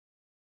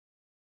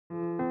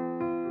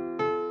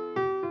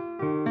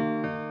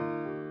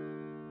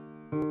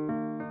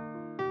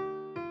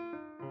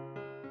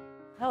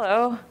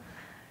Hello.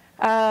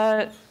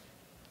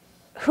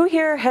 Who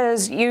here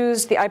has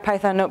used the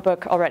IPython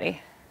Notebook already?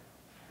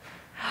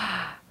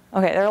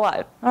 Okay, there are a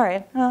lot. All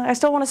right. I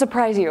still want to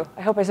surprise you.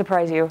 I hope I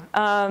surprise you.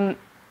 Yeah,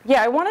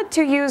 I wanted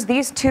to use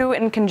these two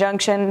in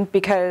conjunction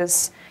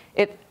because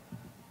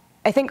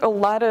I think a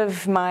lot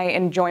of my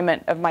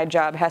enjoyment of my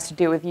job has to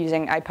do with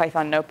using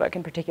IPython Notebook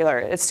in particular.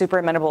 It's super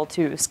amenable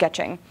to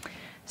sketching.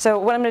 So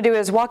what I'm going to do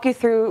is walk you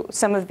through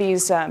some of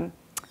these,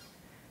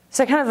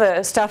 so kind of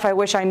the stuff I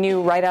wish I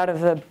knew right out of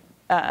the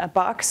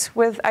box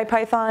with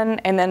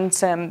IPython, and then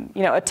some,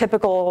 a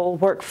typical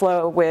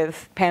workflow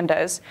with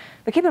pandas.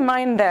 But keep in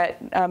mind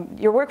that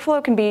your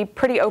workflow can be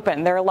pretty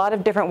open. There are a lot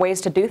of different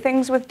ways to do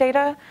things with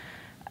data.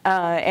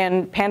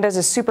 And pandas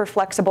is super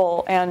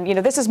flexible, and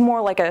this is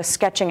more like a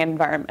sketching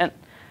environment.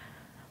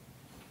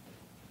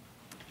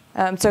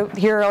 So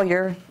here are all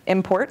your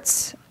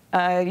imports.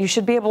 You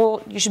should be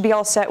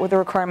all set with the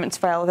requirements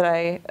file that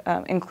I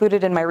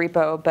included in my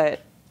repo,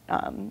 but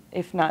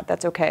if not,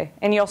 that's okay.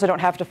 And you also don't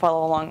have to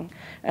follow along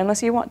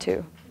unless you want to.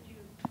 Could you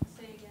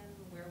say again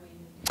where we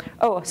need to go?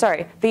 Oh,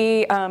 sorry.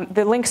 The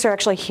links are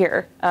actually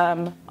here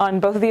on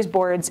both of these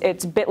boards.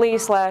 It's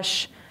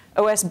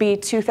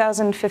bit.ly/OSB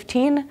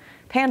 2015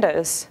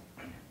 pandas,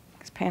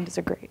 because pandas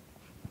are great.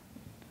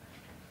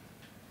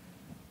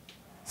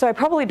 So I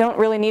probably don't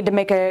really need to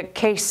make a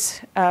case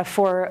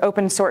for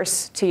open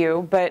source to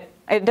you, but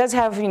it does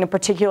have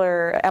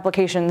particular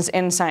applications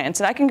in science.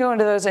 And I can go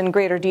into those in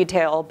greater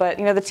detail, but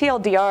the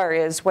TLDR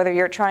is whether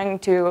you're trying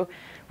to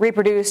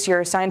reproduce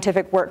your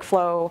scientific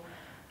workflow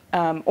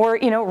or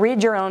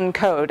read your own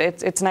code.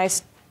 It's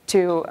nice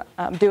to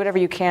do whatever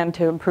you can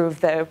to improve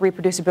the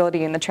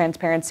reproducibility and the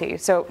transparency.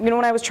 So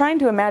when I was trying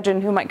to imagine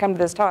who might come to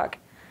this talk,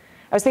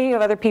 I was thinking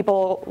of other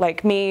people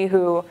like me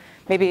who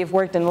maybe have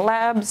worked in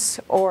labs,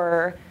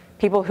 or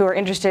people who are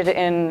interested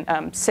in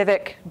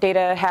civic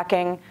data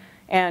hacking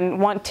and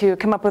want to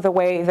come up with a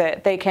way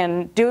that they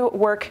can do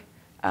work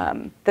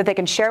that they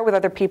can share with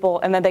other people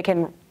and then they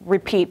can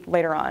repeat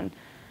later on.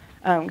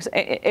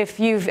 If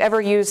you've ever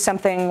used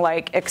something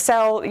like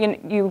Excel,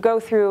 you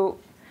go through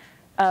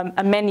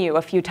a menu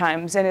a few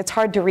times, and it's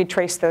hard to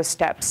retrace those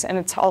steps, and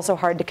it's also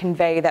hard to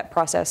convey that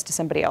process to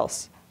somebody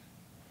else.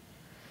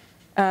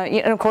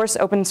 And of course,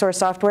 open source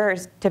software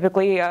is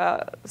typically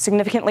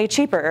significantly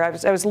cheaper.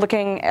 I was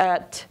looking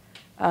at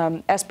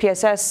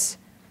SPSS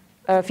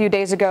a few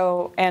days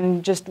ago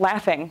and just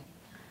laughing.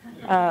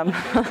 And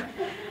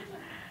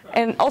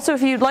also,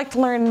 if you'd like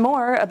to learn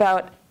more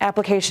about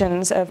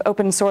applications of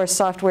open source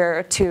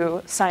software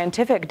to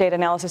scientific data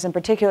analysis in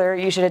particular,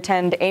 you should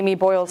attend Amy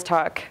Boyle's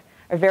talk,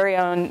 our very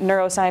own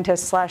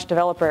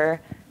neuroscientist/developer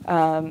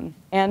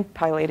and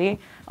PyLady,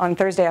 on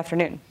Thursday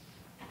afternoon.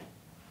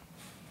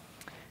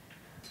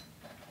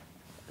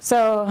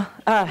 So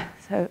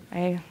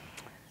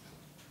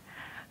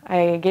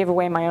I gave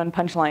away my own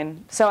punchline.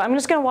 So I'm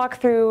just going to walk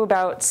through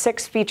about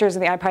 6 features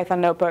of the IPython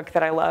Notebook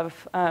that I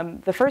love.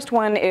 The first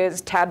one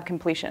is tab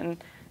completion.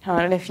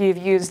 And if you've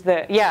used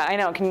yeah, I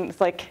know, can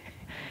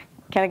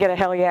I get a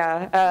hell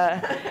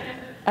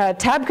yeah?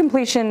 Tab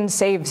completion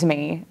saves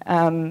me.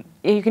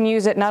 You can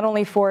use it not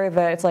only for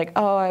it's like,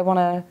 oh, I want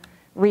to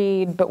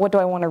read, but what do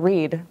I want to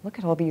read? Look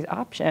at all these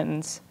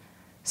options.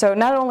 So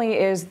not only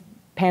is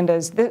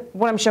pandas,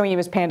 what I'm showing you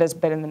is pandas,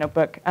 but in the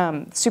notebook,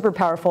 super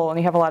powerful, and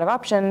you have a lot of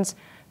options,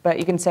 but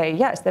you can say,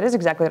 yes, that is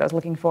exactly what I was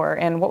looking for.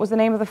 And what was the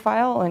name of the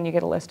file? And you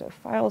get a list of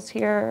files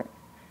here.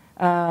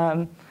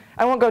 I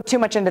won't go too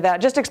much into that.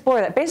 Just explore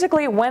that.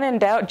 Basically, when in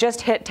doubt, just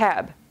hit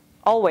tab,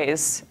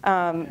 always.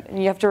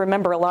 You have to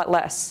remember a lot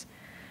less.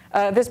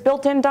 This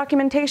built-in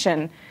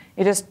documentation,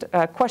 you just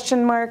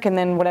question mark and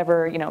then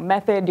whatever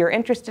method you're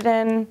interested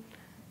in,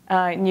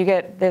 and you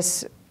get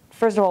this.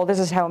 First of all, this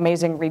is how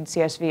amazing read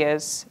CSV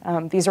is.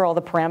 These are all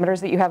the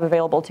parameters that you have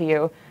available to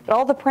you. But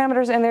all the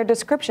parameters and their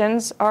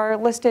descriptions are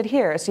listed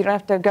here, so you don't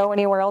have to go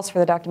anywhere else for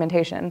the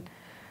documentation.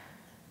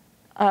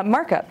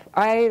 Markup.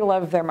 I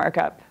love their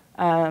markup.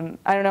 I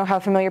don't know how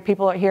familiar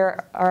people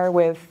here are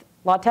with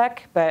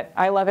LaTeX, but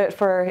I love it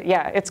for,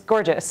 it's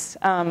gorgeous.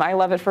 I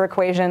love it for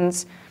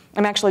equations.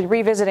 I'm actually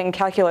revisiting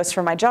calculus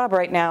for my job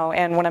right now,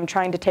 and when I'm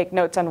trying to take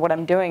notes on what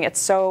I'm doing, it's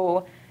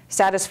so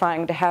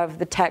satisfying to have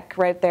the tech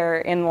right there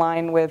in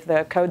line with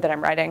the code that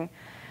I'm writing.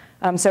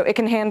 So it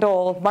can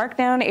handle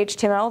Markdown,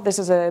 HTML. This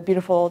is a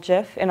beautiful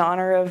GIF in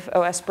honor of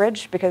OS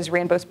Bridge because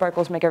rainbow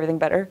sparkles make everything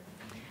better.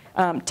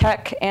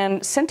 Tech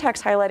and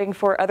syntax highlighting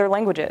for other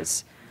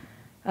languages.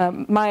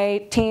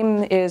 My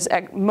team is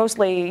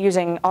mostly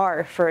using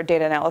R for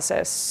data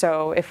analysis.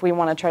 So if we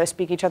want to try to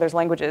speak each other's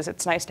languages,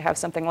 it's nice to have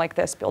something like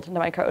this built into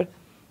my code.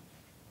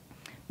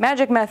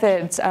 Magic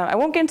methods. I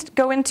won't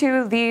go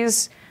into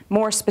these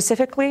more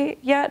specifically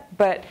yet,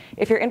 but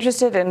if you're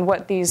interested in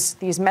what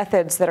these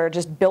methods that are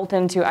just built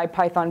into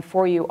IPython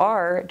for you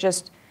are,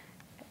 just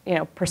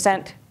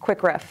percent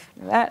quick-ref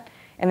that,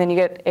 and then you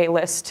get a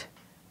list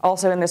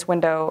also in this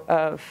window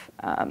of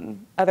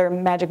other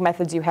magic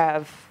methods you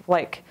have,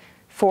 like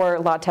for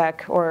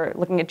LaTeX or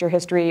looking at your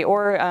history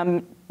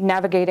or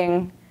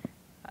navigating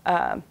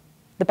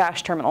the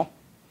bash terminal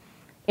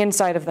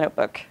inside of the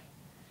notebook.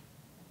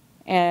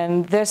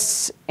 And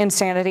this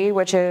insanity,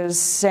 which is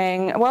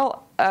saying,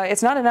 well,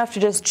 it's not enough to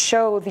just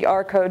show the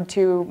R code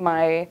to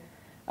my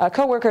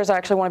coworkers. I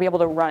actually want to be able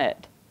to run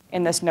it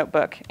in this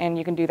notebook, and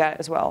you can do that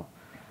as well.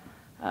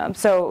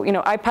 So,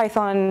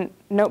 IPython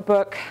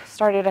Notebook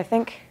started, I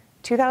think,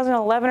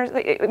 2011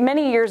 or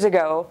many years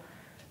ago.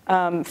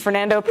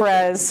 Fernando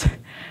Perez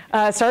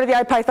started the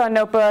IPython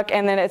Notebook,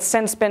 and then it's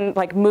since been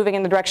moving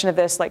in the direction of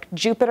this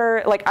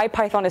Jupyter.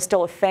 IPython is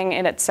still a thing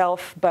in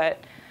itself,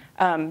 but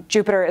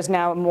Jupyter is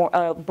now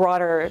a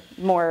broader,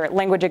 more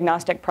language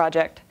agnostic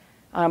project,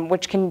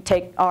 which can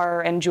take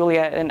R and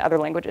Julia and other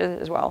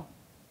languages as well.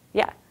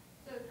 Yeah.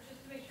 So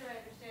just to make sure I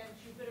understand,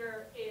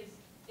 Jupyter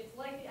it's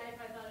like the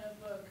IPython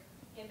Notebook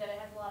in that it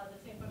has a lot of the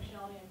same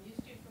functionality I'm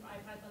used to from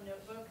IPython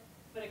Notebook,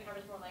 but it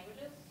covers more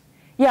languages?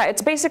 Yeah,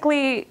 it's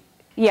basically,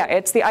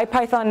 it's the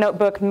IPython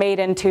Notebook made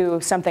into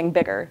something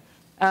bigger.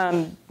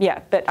 But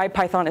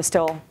IPython is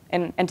still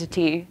an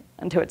entity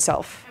unto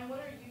itself. And what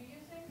are you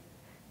using?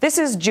 This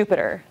is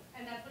Jupyter.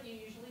 And that's what you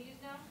usually use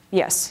now?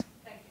 Yes.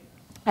 Thank you.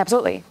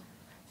 Absolutely.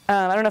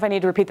 I don't know if I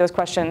need to repeat those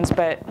questions,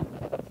 but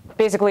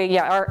basically,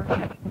 our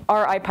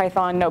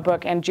IPython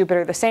Notebook and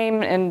Jupyter are the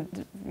same,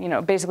 and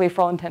basically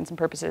for all intents and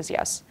purposes,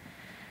 yes.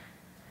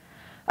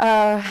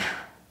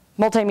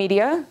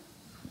 Multimedia,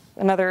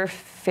 another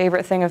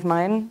favorite thing of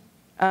mine.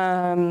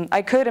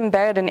 I could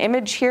embed an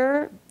image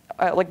here.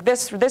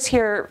 This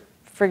here,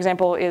 for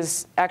example,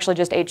 is actually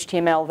just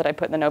HTML that I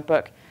put in the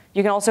notebook.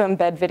 You can also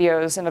embed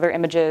videos and other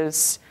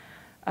images,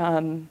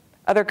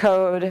 other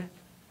code.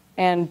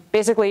 And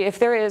basically, if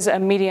there is a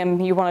medium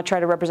you want to try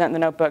to represent in the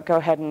notebook, go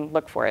ahead and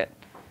look for it.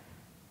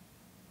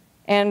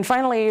 And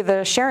finally,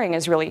 the sharing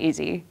is really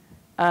easy.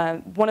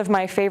 One of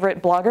my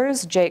favorite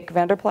bloggers, Jake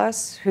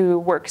Vanderplas, who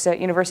works at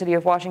University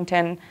of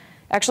Washington,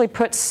 actually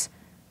puts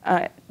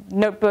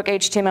notebook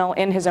HTML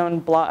in his own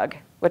blog,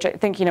 which I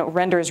think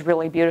renders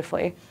really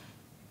beautifully.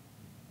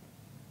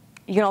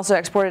 You can also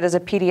export it as a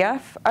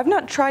PDF. I've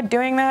not tried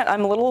doing that.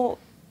 I'm a little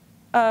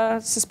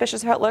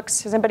suspicious of how it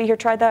looks. Has anybody here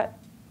tried that?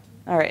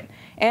 All right.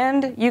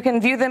 And you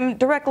can view them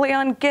directly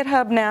on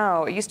GitHub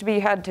now. It used to be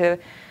you had to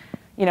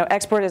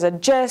export as a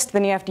gist,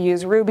 then you have to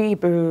use Ruby,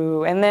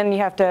 boo, and then you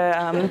have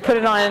to put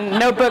it on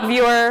Notebook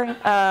Viewer.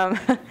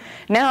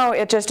 Now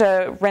it just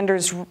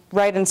renders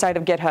right inside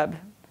of GitHub.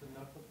 The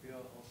Notebook Viewer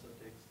also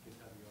takes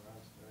GitHub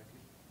URLs directly?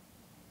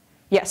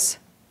 Yes.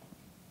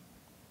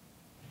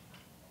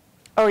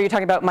 Oh, are you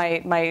talking about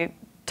my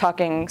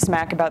talking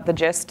smack about the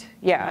gist?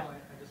 Yeah. No, I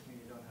just mean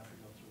you don't have to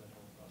go through that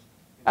whole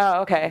process.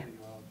 Oh, okay. The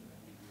URL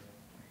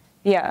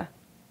to Yeah.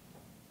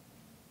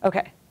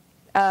 OK.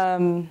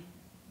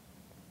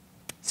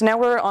 So now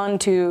we're on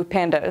to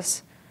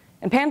pandas.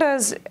 And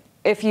pandas,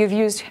 if you've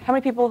used, how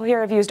many people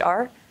here have used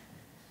R?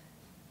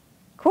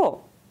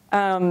 Cool.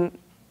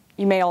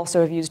 You may also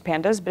have used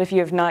pandas, but if you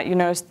have not, you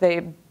notice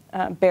they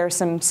bear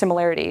some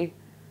similarity.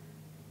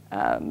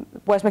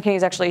 Wes McKinney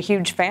is actually a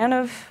huge fan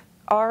of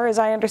R, as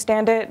I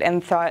understand it,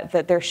 and thought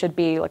that there should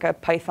be a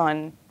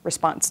Python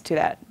response to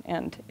that,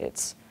 and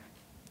it's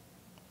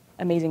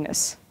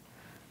amazingness.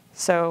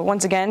 So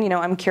once again,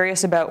 I'm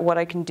curious about what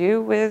I can do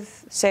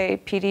with,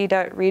 say,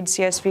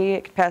 pd.readcsv.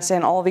 It can pass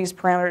in all these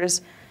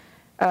parameters.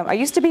 I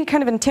used to be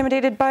kind of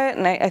intimidated by it,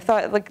 and I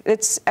thought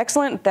it's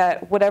excellent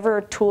that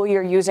whatever tool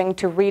you're using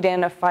to read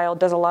in a file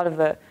does a lot of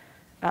the,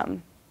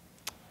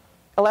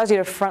 allows you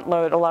to front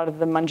load a lot of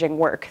the munging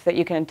work that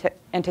you can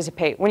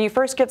anticipate. When you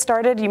first get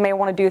started, you may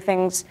want to do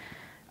things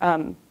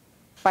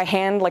by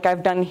hand, like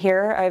I've done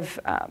here.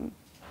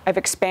 I've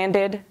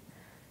expanded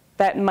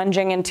that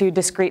munging into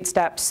discrete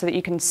steps so that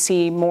you can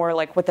see more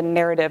what the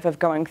narrative of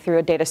going through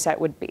a data set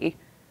would be.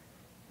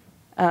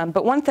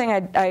 But one thing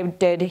I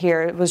did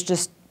here was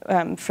just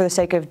for the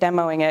sake of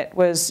demoing it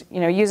was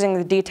using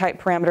the dtype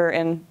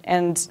parameter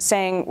and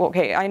saying, well,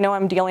 OK, I know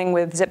I'm dealing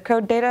with zip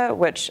code data,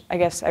 which I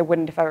guess I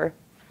wouldn't if I were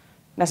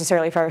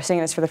necessarily if I were seeing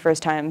this for the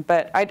first time.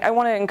 But I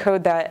want to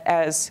encode that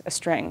as a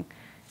string.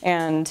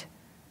 And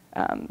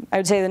I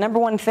would say the number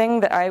one thing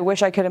that I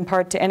wish I could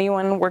impart to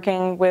anyone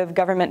working with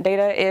government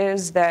data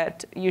is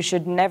that you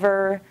should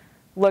never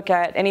look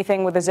at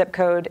anything with a zip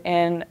code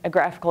in a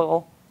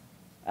graphical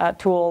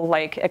tool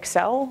like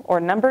Excel or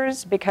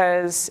numbers,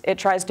 because it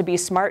tries to be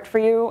smart for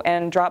you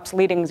and drops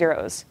leading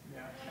zeros.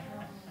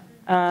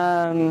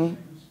 So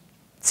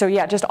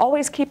yeah, just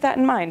always keep that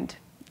in mind.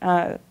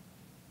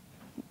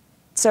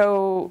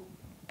 So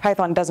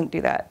Python doesn't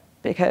do that,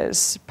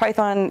 because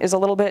Python is a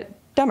little bit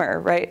dumber,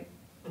 right?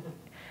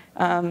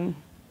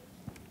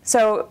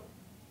 So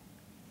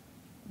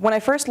when I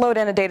first load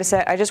in a data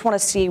set, I just want to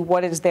see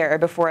what is there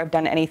before I've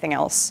done anything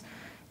else.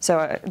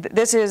 So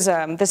this is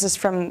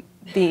from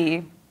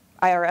the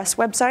IRS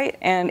website,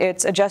 and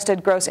it's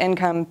adjusted gross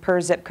income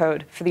per zip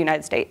code for the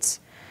United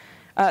States.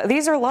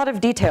 These are a lot of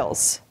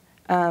details.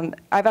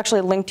 I've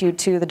actually linked you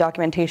to the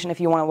documentation if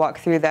you want to walk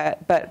through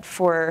that. But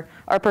for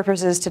our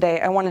purposes today,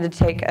 I wanted to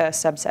take a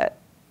subset.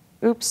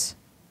 Oops.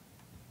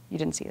 You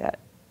didn't see that.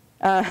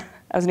 I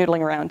was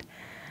noodling around.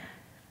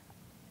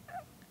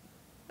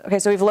 OK,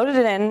 so we've loaded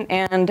it in,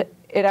 and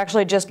it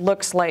actually just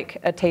looks like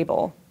a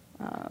table.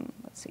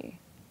 Let's see.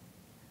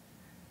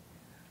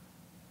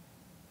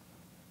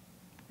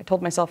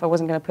 told myself I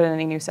wasn't going to put in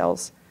any new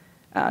cells.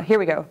 Here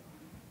we go.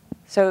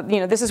 So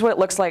this is what it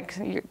looks like,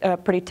 a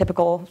pretty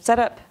typical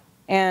setup.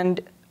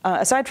 And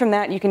aside from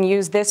that, you can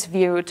use this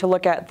view to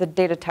look at the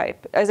data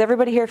type. Is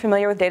everybody here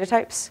familiar with data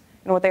types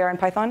and what they are in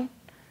Python?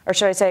 Or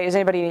should I say, is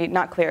anybody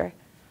not clear?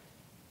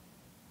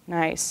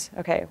 Nice.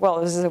 OK, well,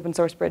 this is open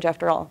source bridge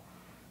after all.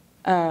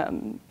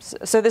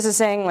 So this is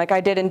saying, like, I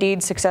did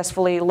indeed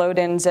successfully load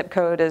in zip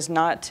code as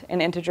not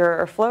an integer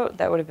or float.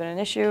 That would have been an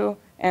issue.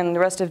 And the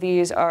rest of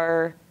these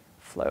are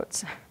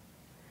floats.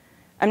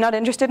 I'm not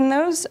interested in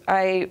those.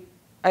 I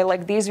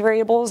like these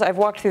variables. I've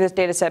walked through this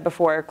data set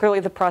before. Clearly,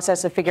 the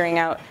process of figuring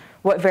out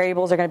what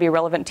variables are going to be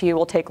relevant to you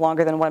will take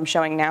longer than what I'm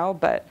showing now.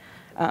 But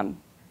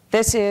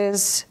this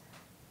is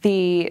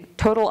the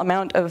total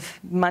amount of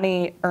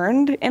money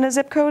earned in a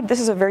zip code. This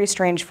is a very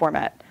strange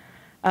format.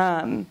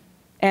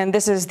 And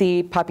this is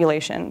the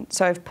population.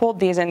 So I've pulled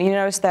these, and you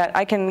notice that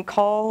I can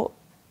call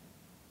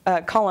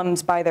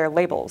columns by their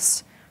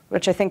labels,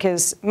 which I think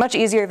is much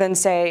easier than,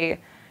 say,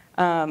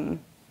 trying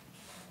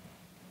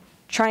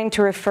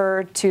to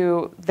refer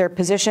to their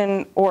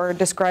position or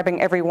describing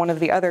every one of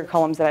the other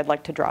columns that I'd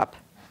like to drop.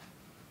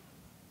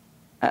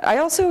 I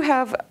also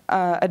have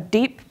a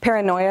deep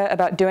paranoia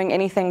about doing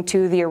anything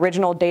to the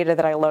original data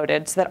that I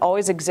loaded. So that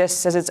always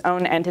exists as its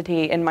own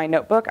entity in my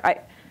notebook.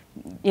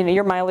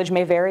 Your mileage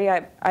may vary.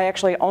 I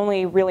actually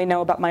only really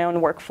know about my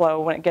own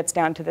workflow when it gets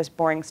down to this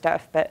boring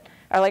stuff. But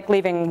I like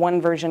leaving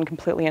one version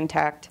completely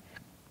intact.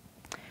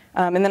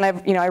 And then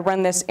I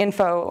run this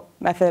info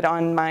method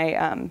on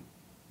my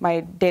my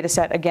data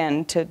set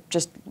again to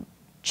just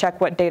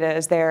check what data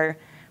is there.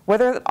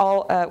 Whether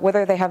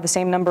they have the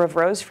same number of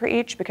rows for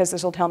each, because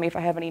this will tell me if I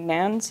have any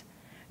nans,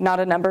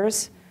 not a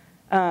numbers.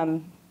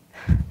 I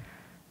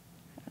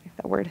like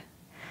that word.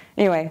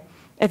 Anyway,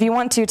 if you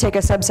want to take a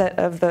subset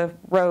of the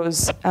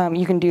rows,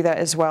 you can do that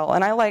as well.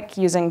 And I like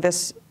using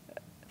this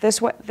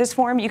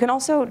form. You can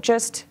also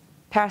just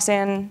pass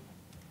in.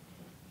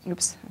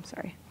 Oops, I'm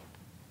sorry.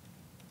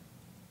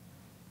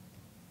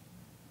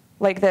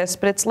 Like this,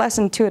 but it's less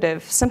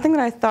intuitive. Something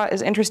that I thought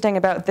is interesting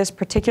about this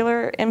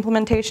particular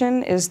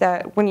implementation is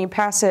that when you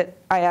pass it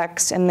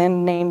IX and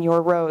then name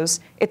your rows,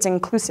 it's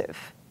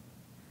inclusive.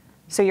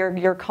 So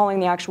you're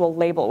calling the actual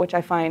label, which I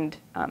find,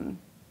 I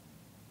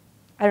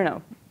don't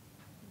know,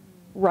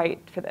 right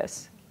for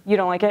this. You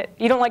don't like it?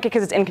 You don't like it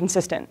because it's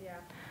inconsistent.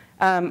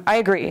 Yeah. I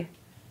agree.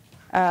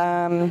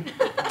 I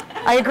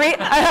agree.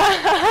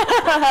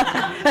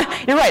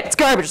 You're right, it's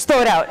garbage, just throw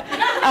it out.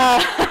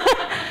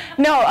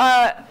 No,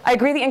 I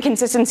agree the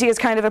inconsistency is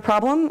kind of a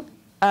problem,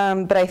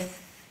 but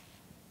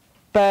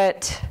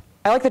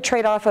I like the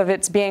trade-off of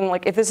its being,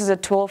 like, if this is a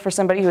tool for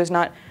somebody who is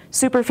not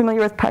super familiar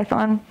with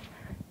Python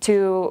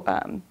to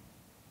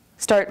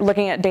start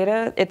looking at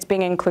data, it's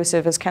being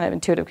inclusive is kind of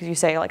intuitive, because you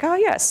say, like, oh,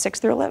 yes, 6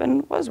 through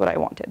 11 was what I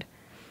wanted.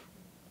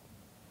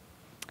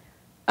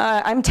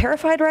 I'm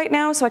terrified right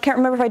now, so I can't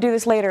remember if I do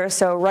this later.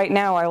 So right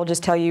now, I will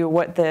just tell you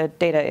what the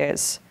data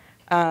is.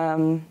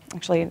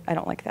 Actually, I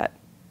don't like that.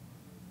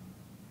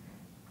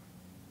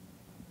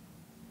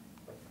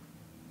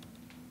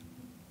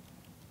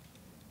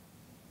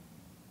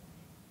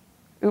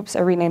 Oops,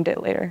 I renamed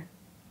it later.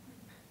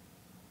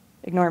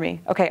 Ignore me.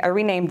 OK, I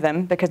renamed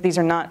them because these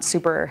are not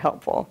super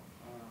helpful.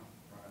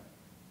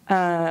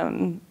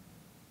 Yeah,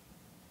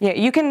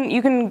 you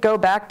can go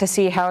back to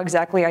see how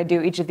exactly I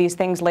do each of these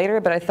things later.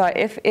 But I thought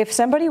if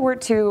somebody were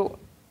to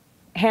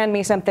hand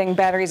me something,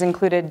 batteries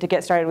included, to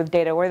get started with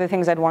data, what are the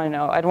things I'd want to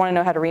know? I'd want to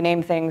know how to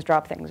rename things,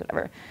 drop things,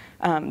 whatever.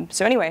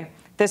 So anyway,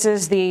 this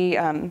is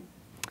the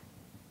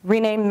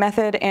rename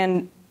method.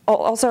 And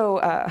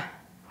also,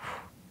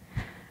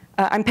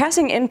 I'm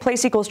passing in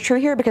place equals true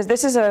here because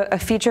this is a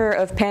feature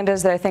of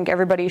pandas that I think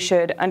everybody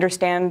should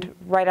understand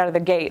right out of the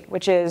gate,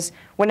 which is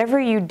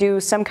whenever you do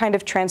some kind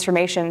of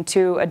transformation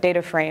to a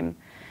data frame,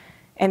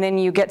 and then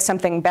you get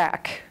something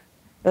back,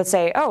 let's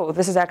say, oh,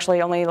 this is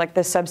actually only like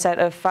this subset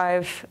of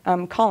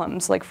 5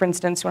 columns. Like, for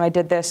instance, when I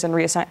did this and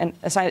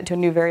assigned it to a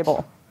new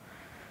variable.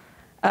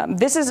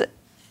 This is,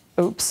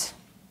 oops.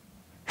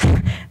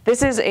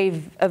 This is a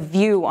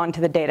view onto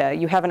the data.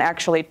 You haven't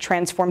actually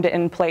transformed it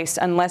in place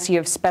unless you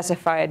have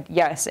specified,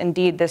 yes,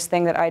 indeed, this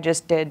thing that I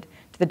just did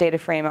to the data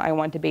frame, I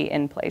want to be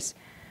in place.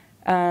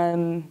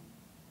 I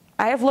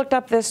have looked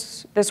up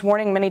this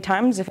warning many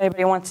times. If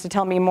anybody wants to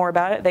tell me more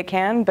about it, they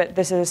can. But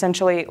this is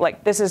essentially,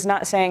 like, this is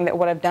not saying that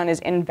what I've done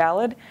is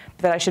invalid,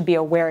 but that I should be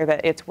aware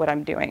that it's what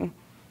I'm doing.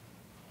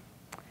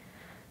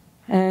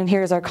 And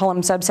here's our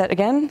column subset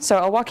again. So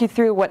I'll walk you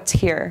through what's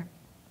here.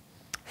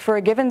 For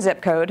a given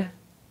zip code,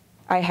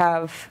 I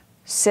have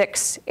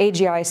 6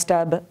 AGI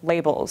stub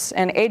labels.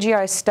 And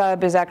AGI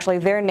stub is actually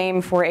their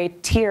name for a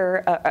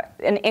tier,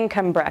 an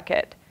income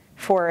bracket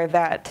for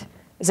that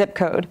zip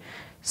code.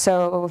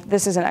 So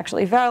this isn't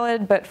actually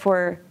valid, but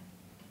for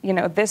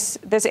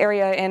this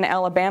area in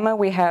Alabama,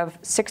 we have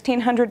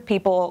 1,600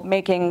 people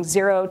making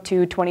 $0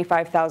 to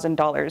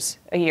 $25,000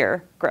 a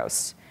year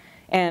gross.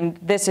 And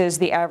this is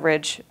the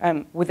average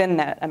within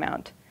that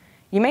amount.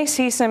 You may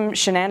see some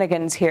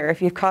shenanigans here.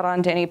 If you've caught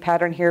on to any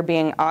pattern here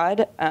being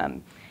odd,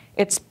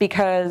 it's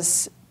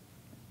because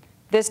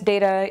This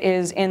data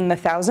is in the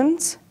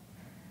thousands.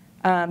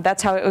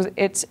 That's how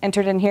it's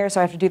entered in here, so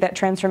I have to do that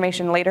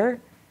transformation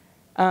later.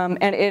 And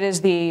it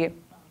is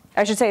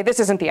I should say this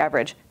isn't the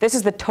average. This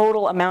is the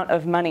total amount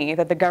of money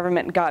that the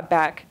government got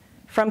back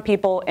from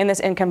people in this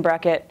income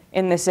bracket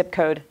in this zip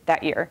code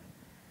that year.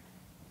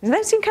 Does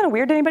that seem kind of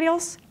weird to anybody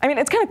else? I mean,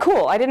 it's kind of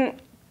cool. I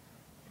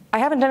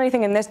haven't done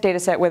anything in this data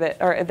set with it,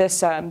 or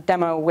this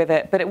demo with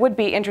it, but it would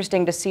be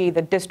interesting to see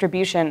the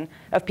distribution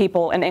of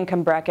people in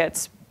income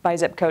brackets by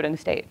zip code and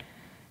state.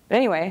 But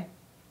anyway,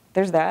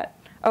 there's that.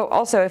 Oh,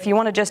 also, if you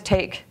want to just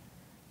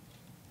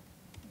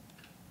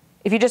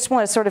if you just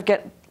want to sort of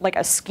get like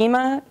a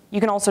schema, you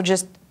can also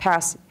just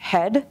pass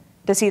head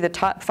to see the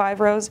top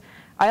 5 rows.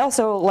 I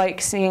also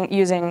like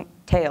using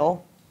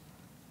tail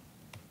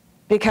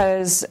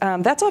because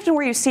that's often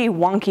where you see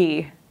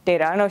wonky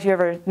data. I don't know if you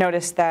ever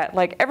noticed that.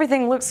 Like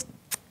everything looks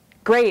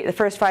great the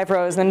first 5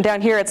 rows, and then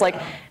down here it's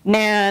like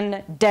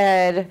nan,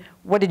 dead,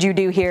 what did you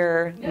do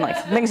here? And like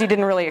things you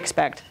didn't really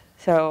expect.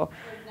 So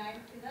Is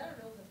that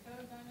a real zip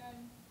code,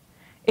 99?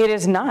 it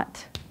is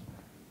not.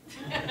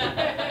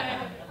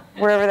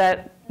 Wherever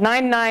that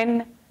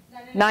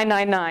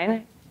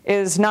 99999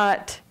 is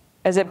not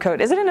a zip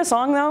code. Is it in a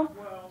song though?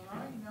 Well,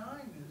 99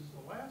 is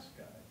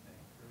Alaska, I think.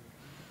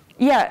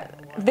 Yeah,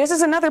 this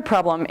is another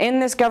problem. In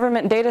this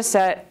government data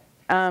set,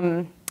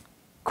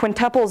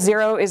 quintuple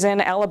 0 is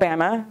in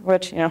Alabama,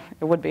 which, it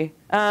would be.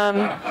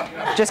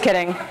 Just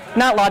kidding.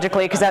 Not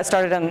logically, because that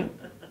started in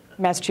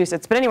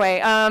Massachusetts. But anyway,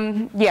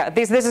 yeah,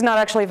 this is not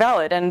actually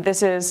valid. And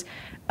this is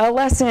a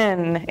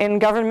lesson in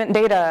government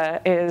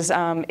data is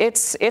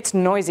it's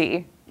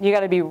noisy. You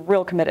got to be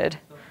real committed.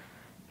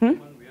 One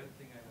weird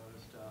thing I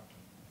noticed,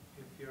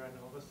 if you're an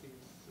overseas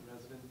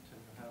resident and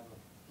you have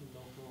you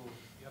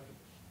have to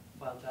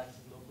file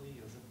taxes locally,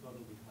 your zip code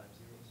will be 5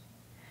 zeros. So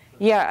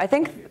Yeah, I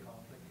think. might be a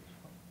conflict as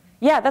well.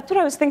 Yeah, that's what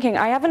I was thinking.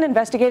 I haven't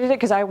investigated it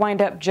because I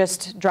wind up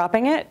just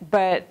dropping it.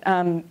 But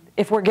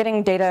if we're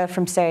getting data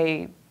from,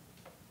 say,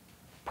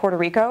 Puerto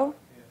Rico,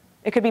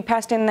 it could be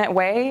passed in that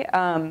way.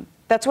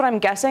 That's what I'm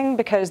guessing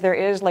because there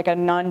is like a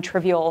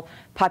non-trivial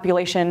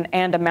population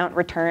and amount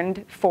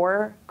returned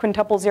for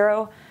quintuple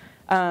 0.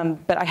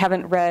 But I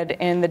haven't read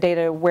in the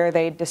data where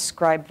they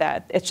describe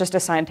that. It's just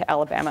assigned to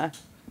Alabama.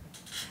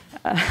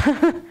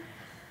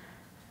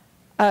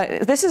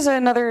 This is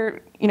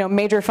another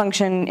major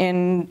function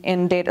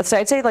in data. So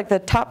I'd say like the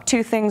top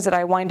 2 things that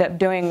I wind up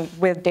doing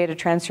with data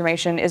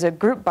transformation is a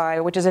group by,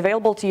 which is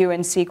available to you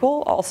in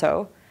SQL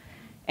also,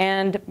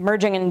 and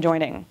merging and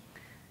joining.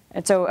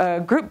 And so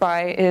group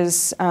by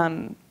is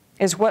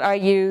what I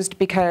used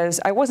because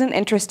I wasn't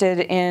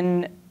interested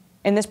in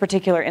this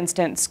particular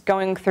instance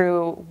going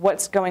through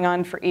what's going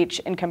on for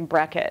each income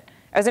bracket.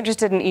 I was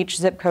interested in each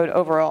zip code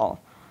overall.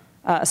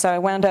 So I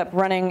wound up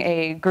running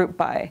a group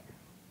by.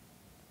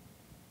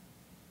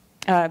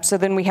 So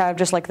then we have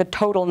just like the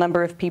total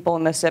number of people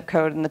in this zip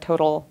code and the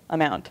total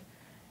amount.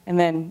 And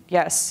then,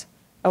 yes,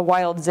 a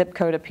wild zip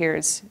code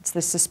appears. It's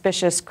the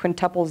suspicious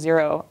quintuple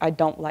 0. I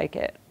don't like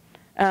it.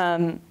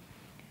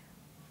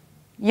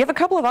 You have a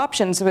couple of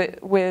options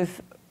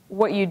with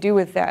what you do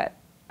with that.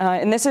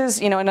 And this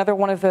is another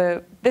one of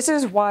this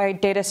is why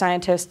data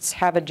scientists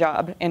have a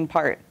job in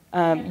part.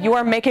 You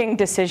are making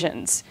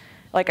decisions.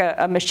 Like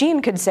a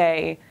machine could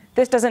say,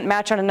 this doesn't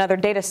match on another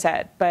data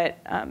set, but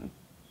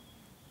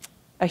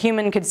a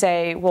human could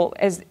say, well,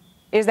 is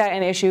that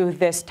an issue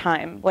this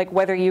time? Like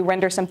whether you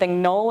render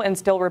something null and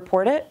still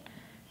report it,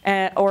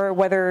 or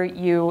whether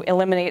you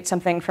eliminate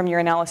something from your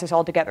analysis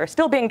altogether.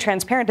 Still being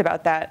transparent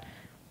about that,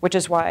 which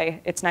is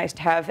why it's nice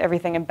to have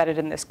everything embedded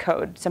in this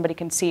code. Somebody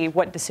can see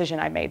what decision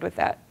I made with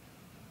that.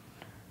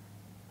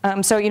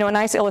 So a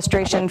nice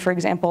illustration, for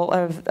example,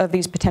 of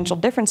these potential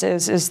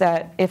differences is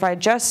that if I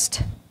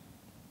just,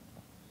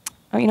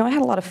 I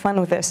had a lot of fun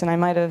with this, and I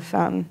might have,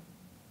 I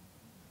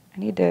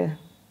need to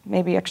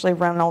maybe actually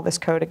run all this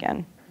code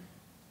again.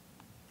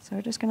 So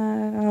we're just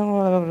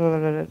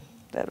gonna,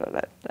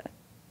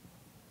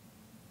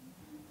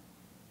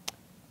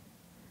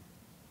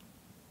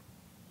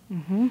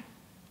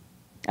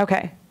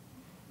 Okay.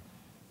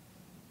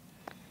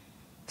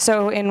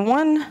 So in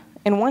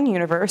one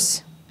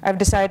universe, I've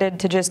decided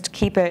to just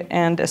keep it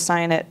and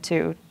assign it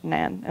to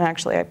nan. And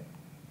actually,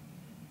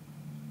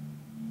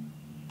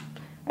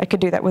 I could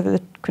do that with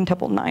the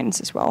quintuple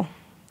 9s as well.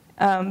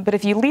 But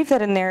if you leave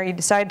that in there, you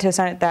decide to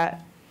assign it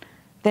that,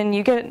 then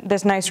you get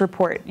this nice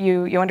report.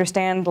 You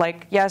understand,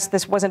 like, yes,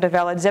 this wasn't a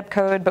valid zip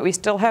code, but we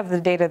still have the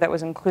data that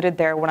was included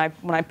there when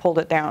I pulled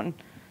it down.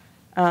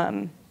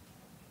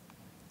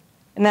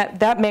 And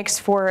that makes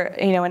for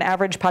an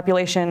average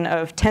population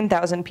of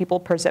 10,000 people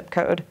per zip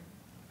code.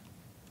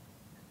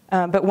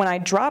 But when I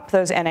drop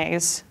those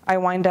NAs, I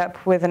wind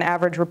up with an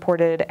average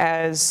reported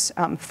as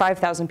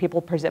 5,000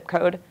 people per zip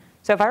code.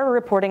 So if I were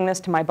reporting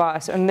this to my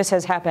boss, and this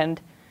has happened,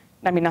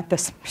 I mean, not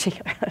this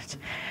particular,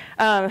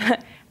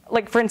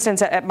 like for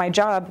instance, at my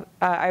job,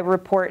 I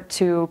report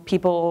to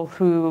people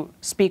who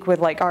speak with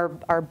like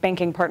our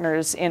banking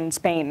partners in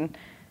Spain,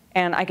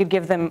 and I could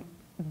give them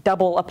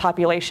double a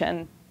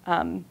population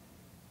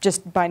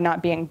just by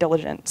not being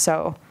diligent.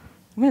 So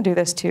I'm going to do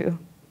this too.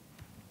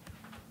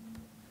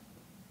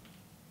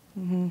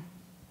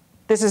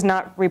 This is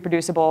not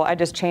reproducible. I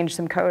just changed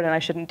some code, and I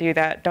shouldn't do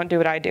that. Don't do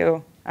what I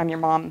do. I'm your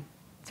mom.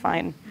 It's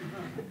fine.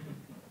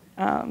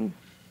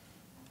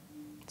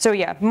 So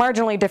yeah,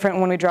 marginally different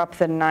when we drop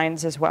the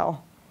 9s as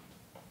well.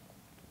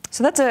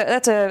 So that's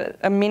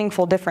a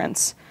meaningful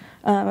difference.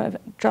 I've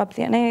dropped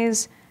the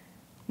NAs.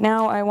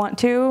 Now I want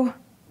to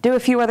do a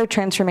few other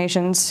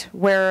transformations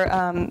where,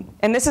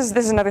 and this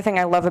is another thing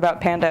I love about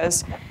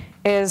pandas,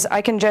 is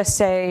I can just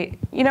say,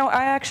 you know,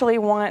 I actually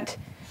want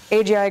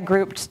AGI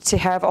grouped to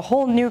have a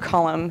whole new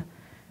column,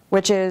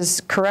 which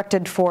is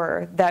corrected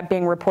for that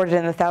being reported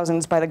in the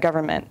thousands by the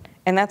government.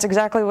 And that's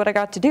exactly what I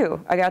got to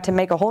do. I got to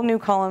make a whole new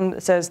column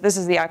that says this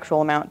is the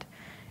actual amount.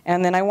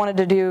 And then I wanted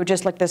to do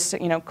just like this,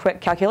 you know,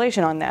 quick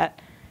calculation on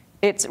that.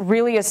 It's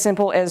really as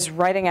simple as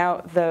writing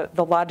out the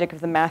logic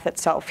of the math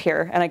itself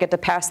here. And I get to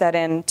pass that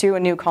in to a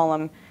new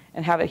column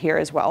and have it here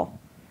as well.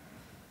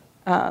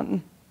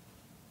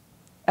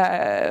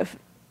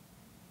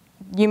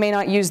 You may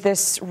not use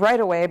this right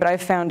away, but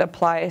I've found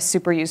apply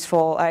super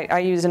useful. I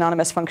use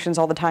anonymous functions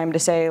all the time to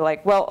say,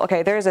 like, well,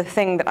 OK, there's a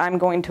thing that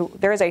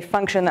there is a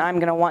function that I'm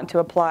going to want to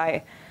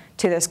apply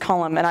to this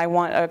column, and I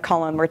want a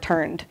column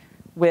returned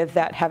with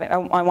that I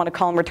want a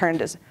column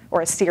returned as,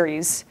 or a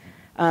series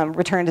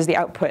returned as the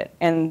output,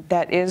 and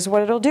that is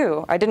what it'll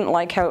do. I didn't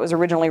like how it was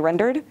originally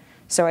rendered,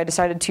 so I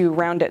decided to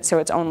round it so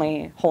it's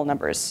only whole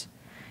numbers.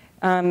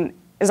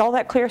 Is all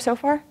that clear so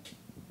far?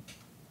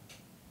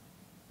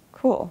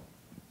 Cool.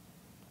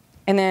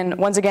 And then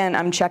once again,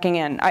 I'm checking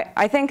in.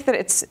 I think that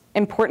it's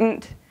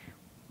important.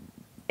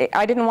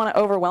 I didn't want to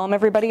overwhelm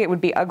everybody. It would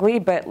be ugly.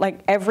 But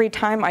like every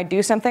time I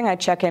do something, I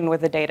check in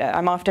with the data.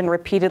 I'm often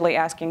repeatedly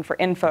asking for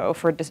info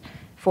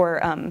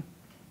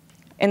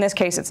in this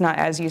case, it's not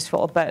as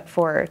useful, but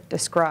for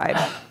describe.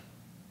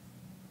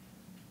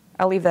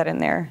 I'll leave that in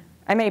there.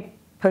 I may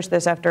push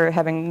this after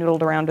having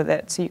noodled around with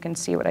it so you can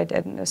see what I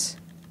did in this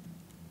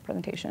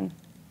presentation.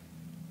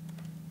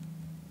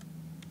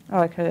 Oh,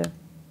 I could have.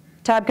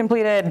 Tab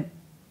completed.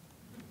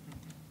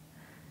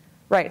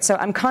 Right, so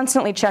I'm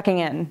constantly checking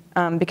in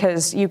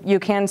because you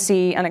can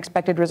see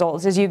unexpected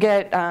results. As you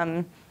get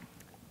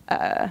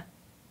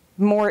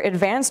more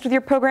advanced with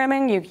your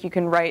programming, you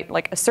can write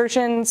like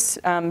assertions,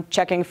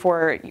 checking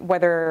for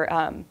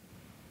whether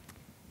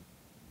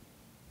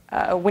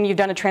when you've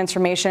done a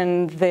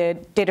transformation, the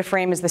data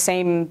frame is the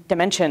same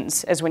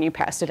dimensions as when you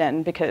passed it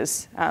in,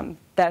 because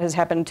that has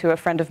happened to a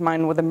friend of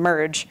mine with a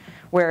merge,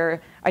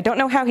 where I don't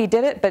know how he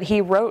did it, but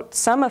he wrote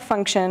some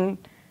function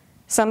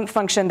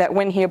that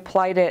when he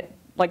applied it,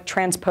 like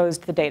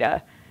transposed the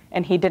data,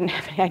 and he didn't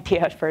have any idea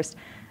at first.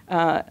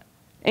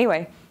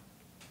 Anyway,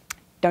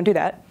 don't do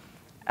that.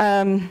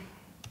 And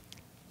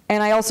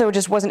I also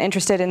just wasn't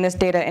interested in this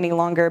data any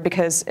longer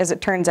because, as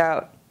it turns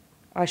out,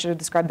 I should have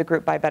described the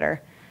group by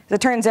better. As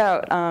it turns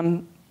out,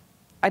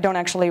 I don't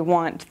actually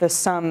want the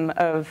sum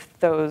of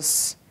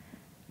those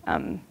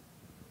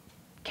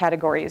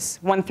categories,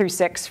 1 through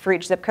 6 for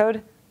each zip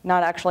code,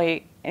 not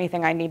actually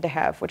anything I need to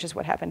have, which is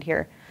what happened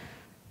here.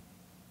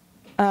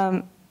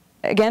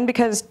 Again,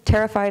 because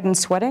terrified and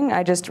sweating,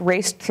 I just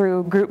raced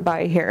through group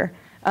by here.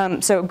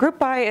 So group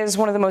by is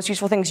one of the most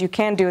useful things you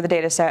can do with a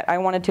data set. I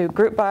wanted to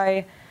group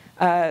by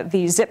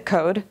the zip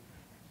code.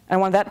 I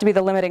wanted that to be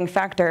the limiting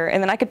factor.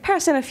 And then I could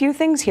pass in a few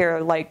things here,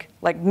 like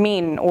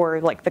mean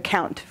or like the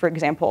count, for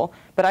example.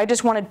 But I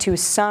just wanted to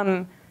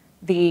sum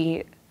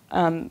the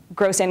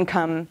gross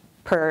income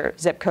per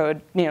zip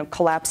code,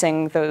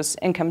 collapsing those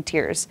income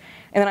tiers.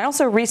 And then I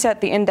also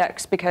reset the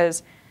index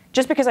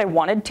just because I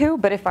wanted to,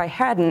 but if I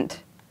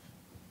hadn't,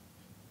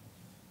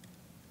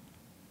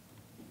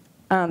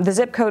 the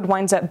zip code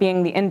winds up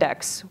being the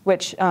index,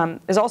 which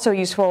is also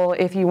useful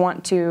if you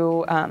want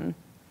to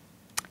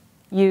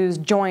use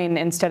join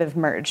instead of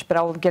merge, but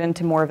I'll get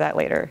into more of that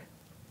later.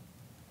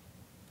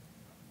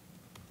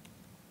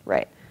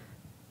 Right.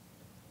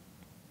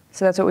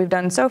 So that's what we've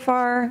done so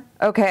far.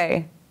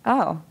 OK.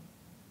 Oh.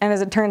 And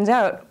as it turns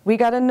out, we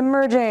got into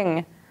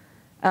merging.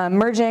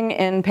 Merging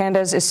in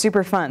pandas is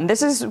super fun.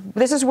 This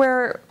is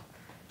where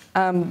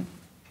the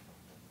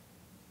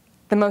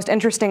most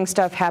interesting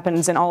stuff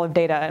happens in all of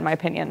data, in my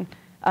opinion.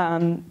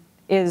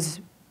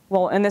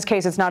 Well, in this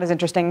case, it's not as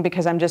interesting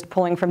because I'm just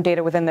pulling from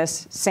data within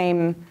this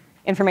same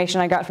information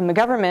I got from the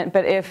government.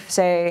 But if,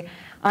 say,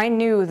 I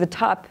knew the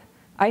top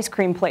ice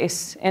cream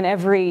place in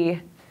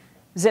every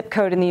zip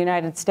code in the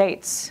United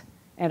States,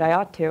 and I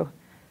ought to,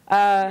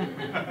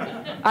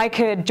 I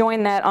could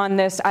join that on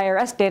this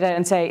IRS data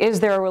and say, is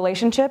there a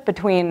relationship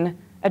between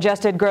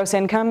adjusted gross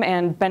income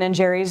and Ben &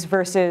 Jerry's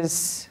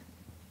versus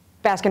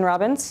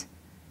Baskin-Robbins?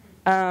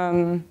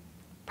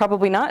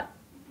 Probably not.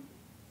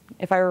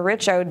 If I were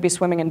rich, I would be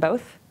swimming in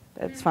both.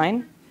 That's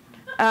fine.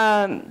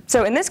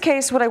 So in this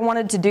case, what I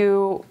wanted to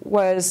do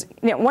was,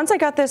 once I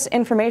got this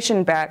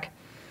information back,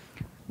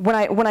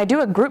 when I do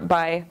a group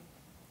by,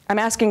 I'm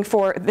asking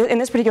for, in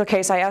this particular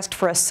case, I asked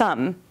for a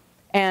sum.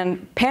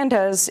 And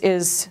pandas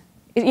is,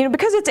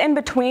 because it's in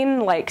between,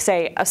 like,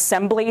 say,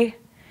 assembly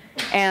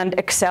and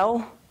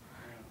Excel,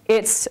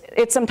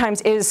 it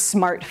sometimes is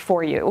smart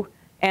for you.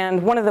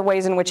 And one of the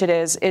ways in which it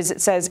is it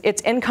says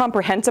it's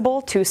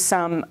incomprehensible to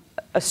sum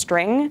a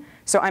string.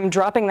 So I'm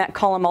dropping that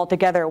column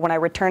altogether when I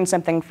return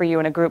something for you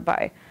in a group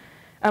by.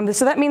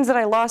 So that means that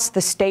I lost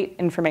the state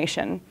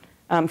information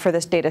for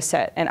this data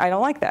set. And I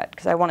don't like that,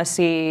 because I want to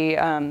see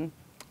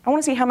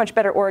how much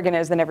better Oregon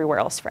is than everywhere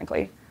else,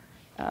 frankly.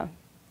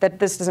 That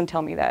this doesn't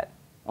tell me that.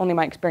 Only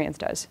my experience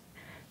does.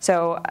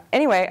 So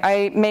anyway,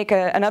 I make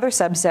another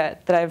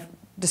subset that I've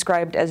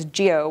described as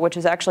geo, which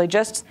is actually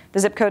just the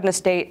zip code and the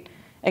state.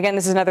 Again,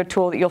 this is another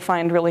tool that you'll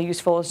find really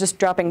useful, is just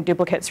dropping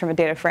duplicates from a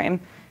data frame.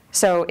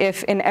 So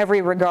if in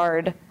every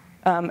regard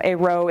a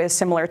row is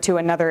similar to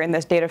another in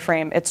this data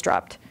frame, it's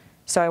dropped.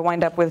 So I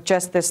wind up with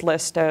just this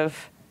list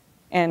of,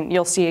 and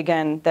you'll see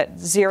again that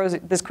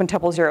this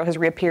quintuple 0 has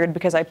reappeared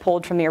because I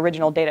pulled from the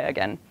original data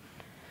again.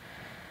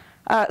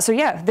 So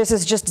yeah, this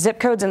is just zip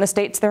codes and the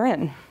states they're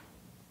in.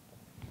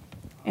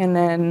 And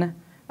then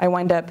I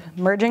wind up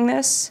merging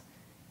this,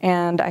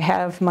 and I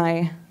have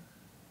my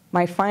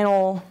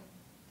final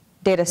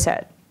data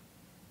set.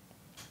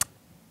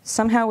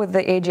 Somehow with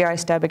the AGI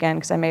stub again,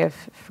 because I may have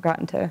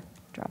forgotten to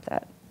drop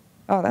that.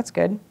 Oh, that's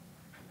good.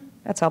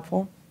 That's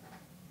helpful.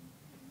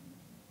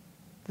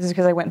 This is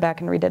because I went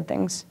back and redid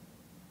things.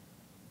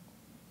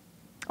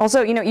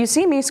 Also, you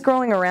see me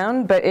scrolling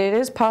around, but it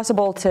is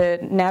possible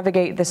to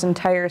navigate this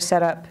entire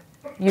setup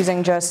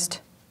using just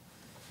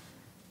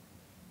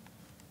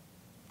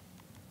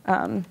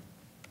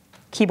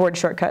keyboard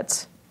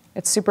shortcuts.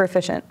 It's super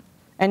efficient.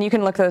 And you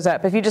can look those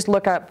up. If you just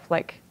look up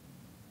like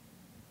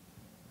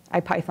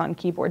IPython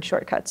keyboard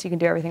shortcuts, you can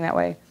do everything that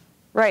way.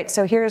 Right,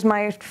 so here's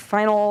my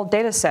final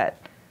data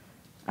set.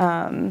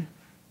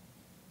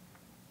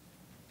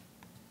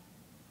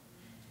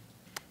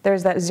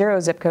 There's that 0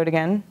 zip code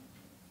again.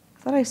 I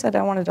thought I said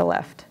I wanted to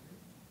left.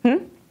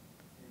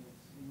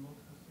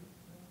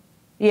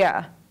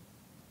 Yeah.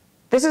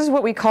 This is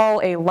what we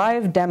call a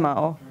live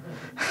demo.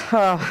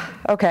 Oh,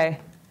 OK.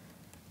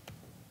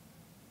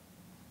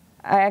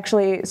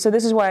 So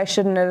this is why I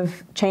shouldn't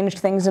have changed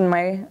things in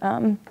my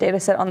data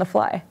set on the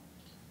fly.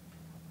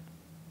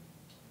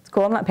 It's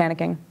cool, I'm not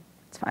panicking.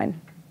 It's fine.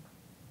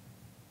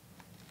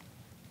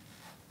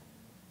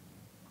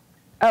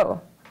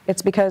 Oh,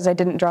 it's because I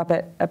didn't drop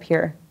it up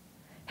here.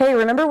 Hey,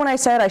 remember when I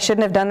said I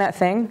shouldn't have done that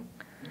thing?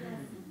 Yes.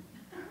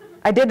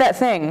 I did that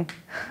thing,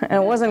 and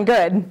it wasn't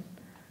good.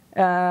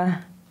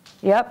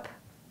 Yep.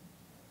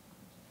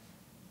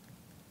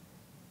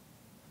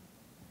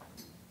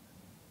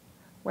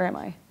 Where am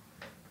I?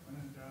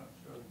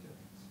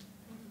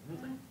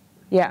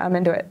 Yeah, I'm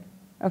into it.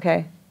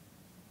 OK.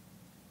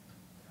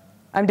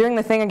 I'm doing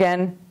the thing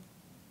again.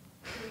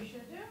 You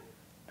should do?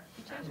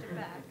 You changed it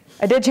back.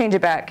 I did change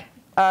it back.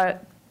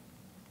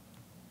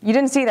 You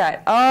didn't see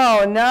that.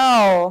 Oh,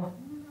 no.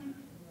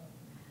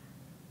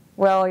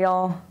 Well,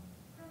 y'all,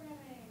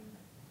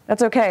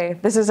 that's OK.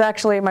 This is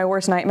actually my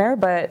worst nightmare,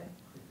 but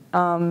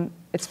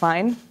it's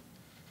fine.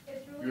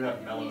 It's really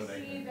good when you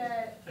see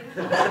that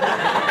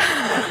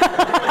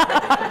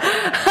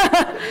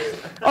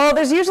Oh,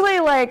 there's usually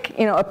like,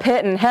 a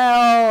pit in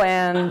hell,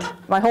 and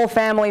my whole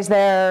family's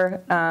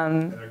there.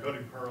 And they're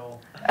coding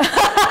Perl.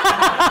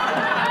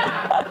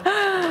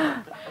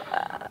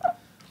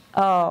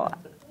 Oh,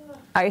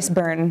 ice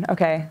burn.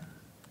 OK.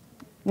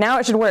 Now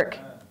it should work,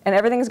 and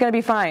everything's going to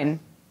be fine.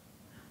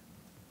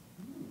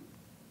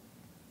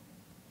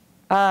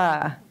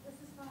 this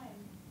is fine.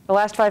 The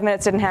last 5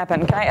 minutes didn't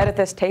happen. Can I edit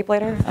this tape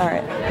later? All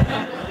right.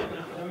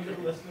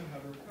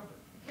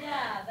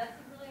 Yeah, that's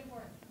really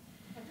important.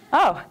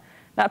 Oh,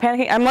 not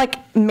panicking. I'm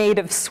like made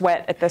of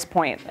sweat at this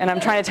point, and I'm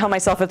trying to tell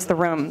myself it's the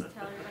room. Tell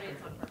everybody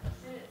it's on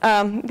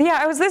purpose.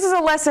 Yeah, this is a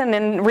lesson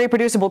in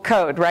reproducible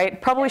code,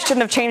 right? Probably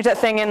shouldn't have changed that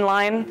thing in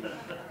line,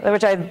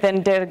 which I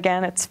then did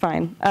again. It's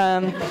fine.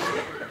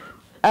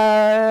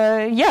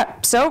 Yeah,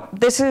 so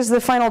this is the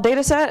final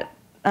data set.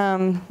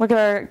 Look at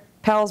our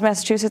pals,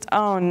 Massachusetts.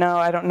 Oh, no,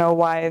 I don't know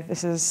why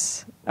this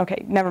is.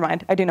 OK, never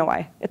mind. I do know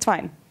why. It's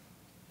fine.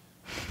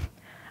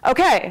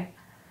 OK.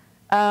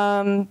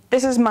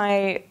 This is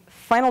my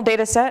final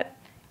data set.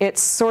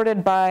 It's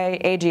sorted by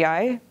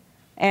AGI.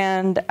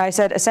 And I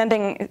said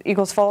ascending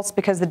equals false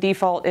because the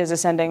default is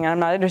ascending. And I'm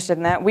not interested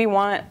in that. We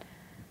want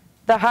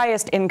the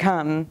highest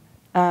income,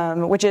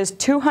 which is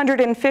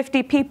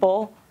 250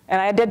 people.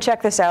 And I did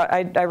check this out.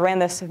 I ran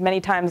this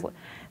many times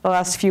the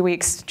last few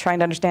weeks trying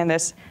to understand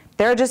this.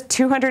 There are just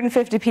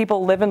 250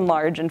 people living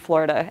large in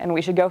Florida, and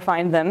we should go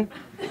find them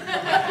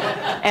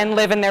and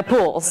live in their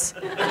pools.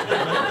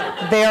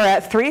 They are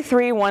at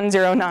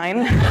 33109.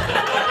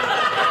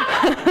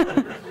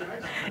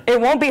 It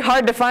won't be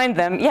hard to find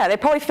them. Yeah, they're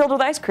probably filled with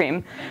ice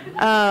cream.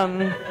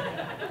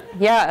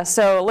 Yeah,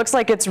 so it looks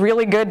like it's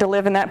really good to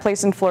live in that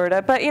place in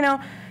Florida. But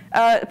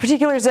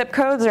particular zip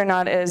codes are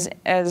not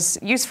as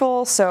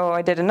useful, so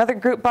I did another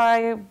group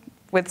by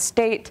with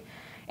state.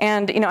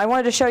 And I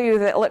wanted to show you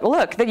that,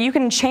 look, that you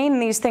can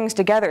chain these things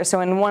together. So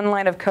in one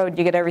line of code,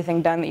 you get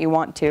everything done that you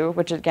want to,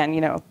 which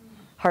again,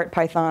 heart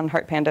Python,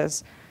 heart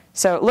pandas.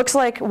 So it looks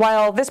like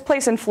while this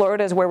place in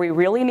Florida is where we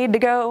really need to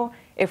go,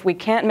 If we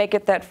can't make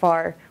it that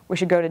far, we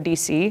should go to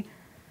DC.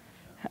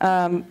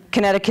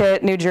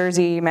 Connecticut, New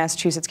Jersey,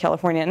 Massachusetts,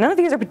 California. None of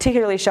these are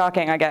particularly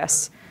shocking, I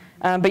guess.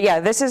 But yeah,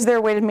 this is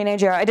their weighted mean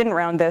AGI. I didn't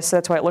round this, so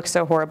that's why it looks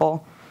so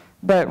horrible.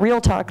 But real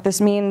talk, this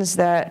means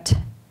that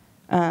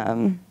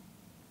the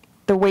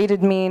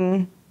weighted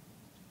mean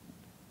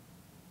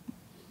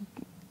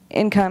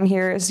income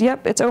here is,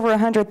 yep, it's over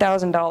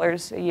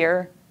 $100,000 a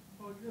year.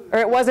 Or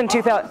it was in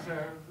 2000.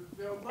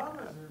 The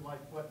Obamas are like,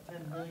 what,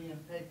 10 million,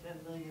 pay 10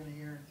 million a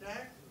year in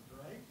taxes,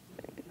 right?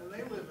 And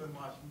they live in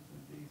Washington,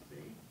 D.C.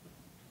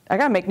 I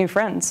gotta make new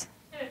friends.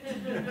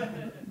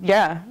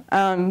 Yeah,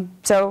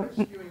 so.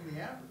 They're skewing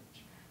the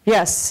average.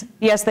 Yes,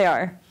 yes they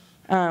are,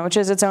 which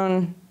is its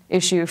own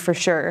issue for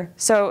sure.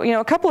 So,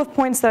 a couple of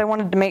points that I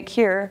wanted to make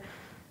here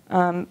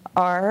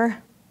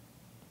are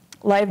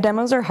live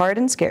demos are hard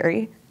and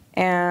scary.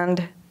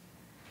 And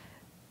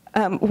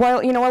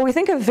while we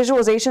think of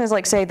visualization as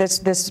like, say,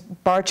 this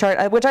bar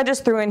chart, which I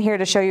just threw in here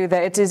to show you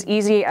that it's as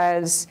easy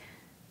as,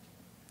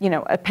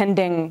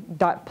 appending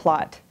dot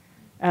plot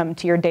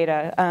to your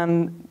data.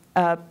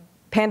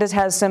 Pandas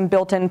has some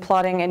built-in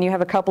plotting, and you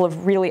have a couple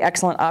of really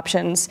excellent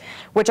options,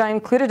 which I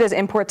included as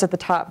imports at the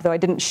top, though I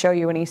didn't show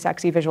you any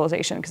sexy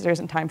visualization because there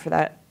isn't time for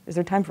that. Is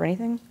there time for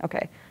anything?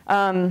 OK.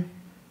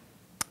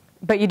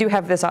 But you do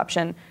have this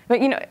option.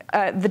 But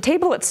the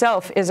table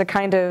itself is a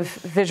kind of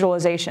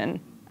visualization.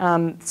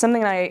 My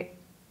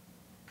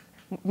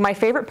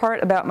favorite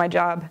part about my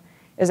job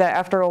is that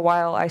after a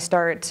while I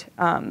start,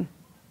 I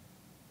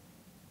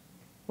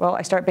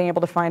start being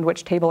able to find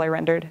which table I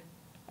rendered.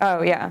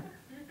 Oh yeah.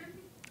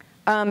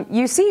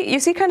 You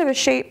see kind of a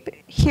shape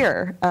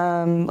here.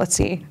 Let's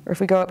see, or if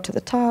we go up to the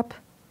top.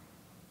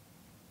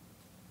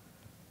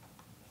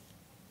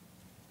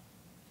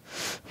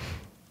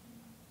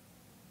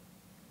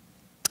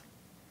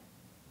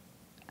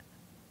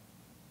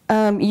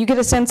 You get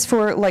a sense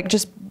for, like,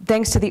 just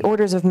thanks to the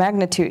orders of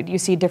magnitude, you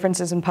see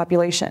differences in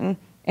population.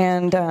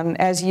 And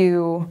as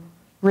you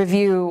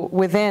review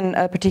within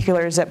a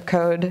particular zip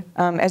code,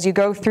 as you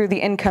go through the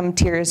income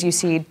tiers, you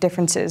see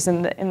differences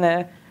in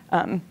the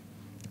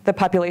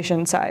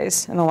population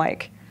size and the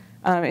like.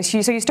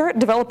 So you start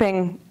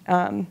developing,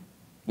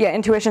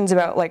 intuitions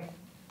about like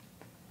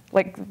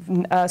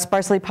a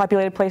sparsely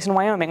populated place in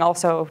Wyoming,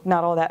 also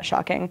not all that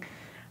shocking.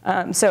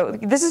 So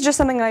this is just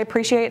something I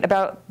appreciate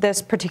about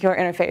this particular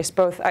interface,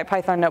 both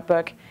IPython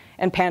Notebook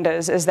and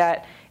Pandas, is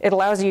that it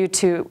allows you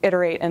to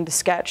iterate and to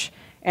sketch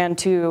and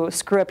to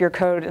screw up your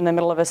code in the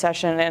middle of a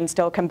session and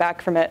still come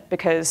back from it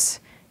because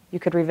you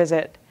could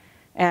revisit.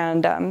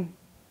 And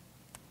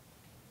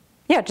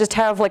just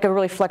have like a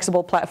really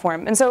flexible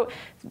platform. And so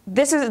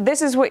this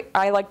is what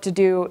I like to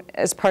do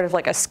as part of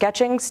like a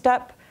sketching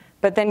step,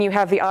 but then you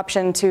have the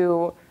option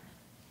to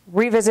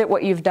revisit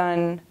what you've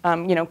done,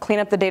 clean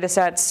up the data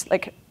sets,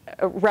 like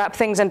wrap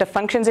things into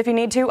functions if you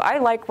need to. I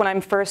like when I'm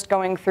first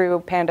going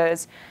through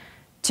Pandas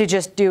to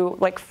just do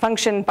like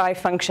function by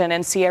function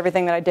and see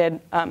everything that I did,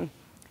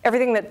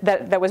 everything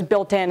that was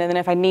built in, and then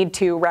if I need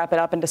to, wrap it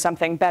up into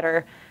something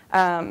better.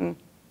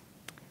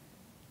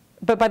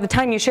 But by the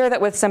time you share that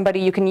with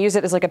somebody, you can use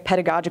it as like a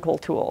pedagogical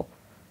tool.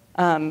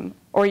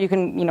 Or you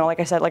can,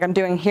 like I said, like I'm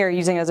doing here,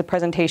 using it as a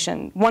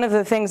presentation. One of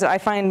the things that I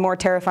find more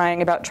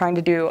terrifying about trying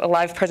to do a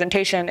live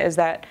presentation is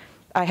that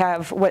I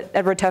have what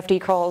Edward Tufte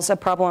calls a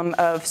problem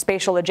of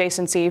spatial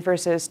adjacency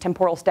versus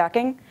temporal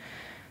stacking.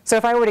 So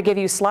if I were to give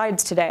you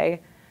slides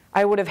today,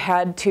 I would have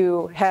had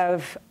to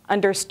have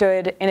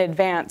understood in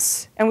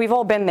advance, and we've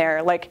all been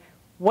there, like,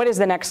 what is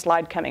the next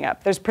slide coming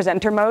up? There's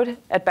presenter mode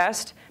at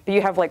best, but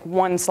you have like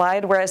one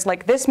slide, whereas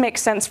like this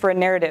makes sense for a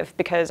narrative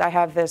because I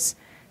have this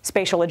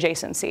spatial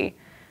adjacency.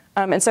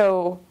 And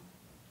so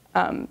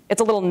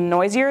it's a little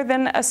noisier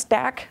than a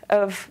stack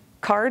of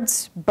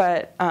cards,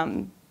 but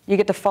you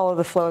get to follow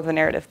the flow of the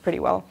narrative pretty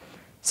well.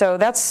 So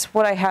that's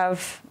what I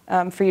have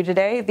for you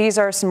today. These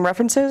are some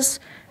references.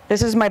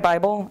 This is my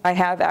Bible. I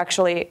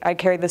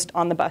carry this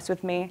on the bus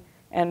with me,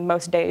 and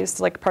most days,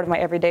 like part of my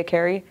everyday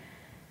carry.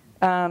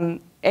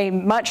 A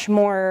much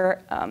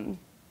more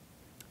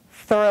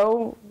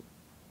thorough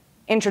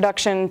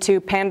introduction to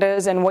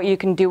Pandas and what you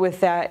can do with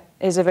that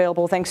is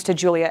available thanks to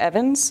Julia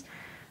Evans.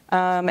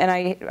 And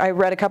I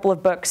read a couple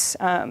of books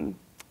on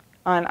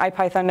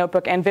IPython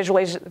Notebook and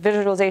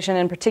visualization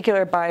in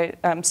particular by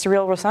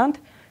Cyril Rossant,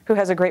 who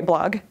has a great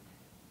blog.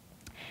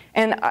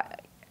 And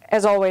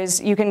as always,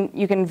 you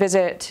can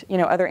visit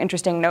other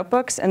interesting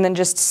notebooks and then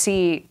just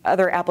see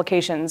other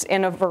applications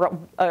in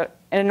an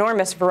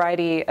enormous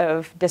variety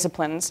of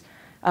disciplines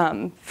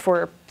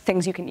for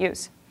things you can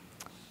use.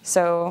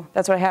 So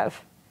that's what I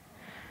have.